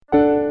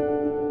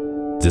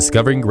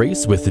Discovering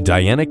Grace with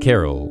Diana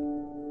Carroll.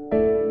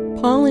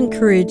 Paul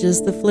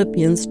encourages the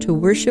Philippians to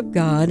worship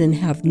God and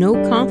have no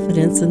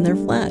confidence in their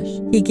flesh.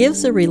 He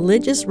gives a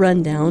religious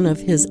rundown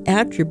of his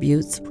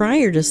attributes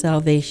prior to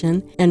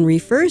salvation and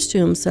refers to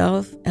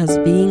himself as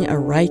being a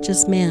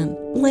righteous man,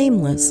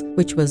 blameless,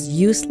 which was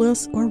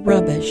useless or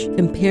rubbish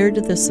compared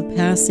to the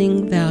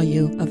surpassing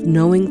value of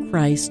knowing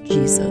Christ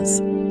Jesus.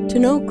 To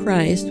know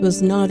Christ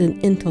was not an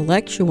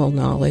intellectual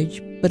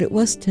knowledge, but it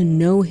was to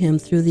know him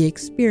through the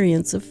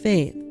experience of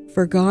faith.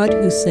 For God,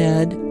 who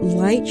said,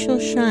 "Light shall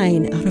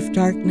shine out of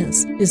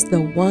darkness," is the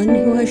one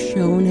who has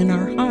shone in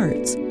our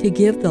hearts to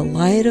give the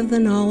light of the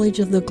knowledge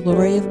of the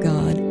glory of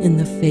God in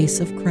the face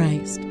of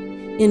Christ.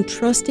 In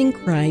trusting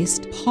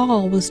Christ,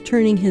 Paul was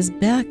turning his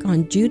back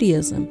on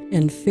Judaism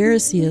and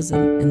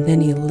Phariseeism, and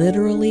then he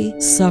literally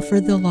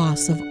suffered the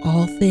loss of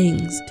all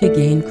things to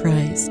gain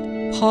Christ.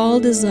 Paul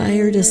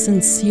desired a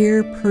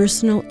sincere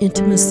personal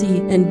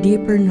intimacy and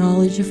deeper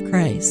knowledge of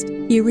Christ.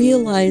 He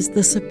realized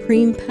the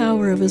supreme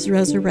power of his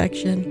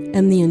resurrection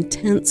and the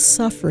intense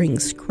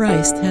sufferings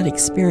Christ had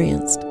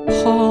experienced.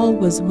 Paul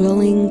was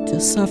willing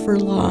to suffer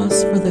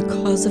loss for the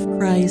cause of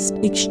Christ,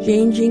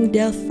 exchanging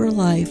death for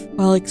life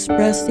while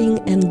expressing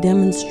and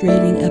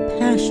demonstrating a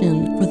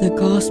passion for the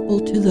gospel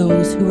to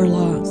those who are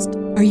lost.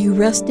 Are you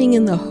resting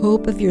in the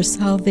hope of your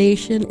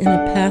salvation in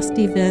a past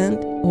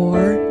event,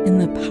 or in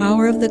the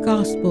power of the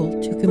gospel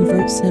to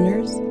convert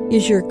sinners?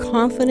 Is your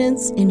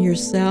confidence in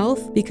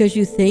yourself because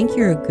you think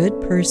you're a good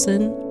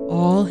person?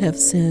 All have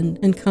sinned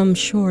and come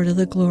short of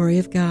the glory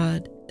of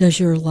God. Does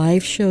your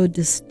life show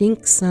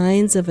distinct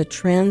signs of a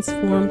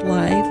transformed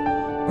life,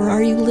 or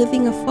are you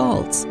living a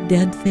false,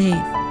 dead faith?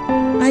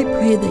 I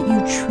pray that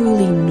you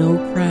truly know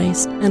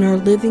Christ and are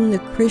living the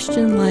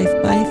Christian life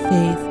by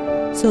faith,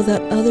 so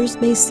that others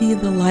may see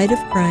the light of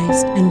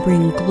Christ and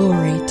bring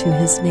glory to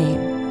his name.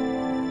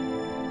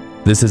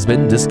 This has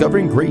been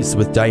Discovering Grace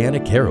with Diana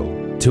Carroll.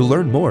 To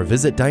learn more,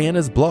 visit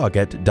Diana's blog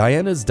at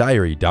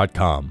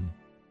dianasdiary.com.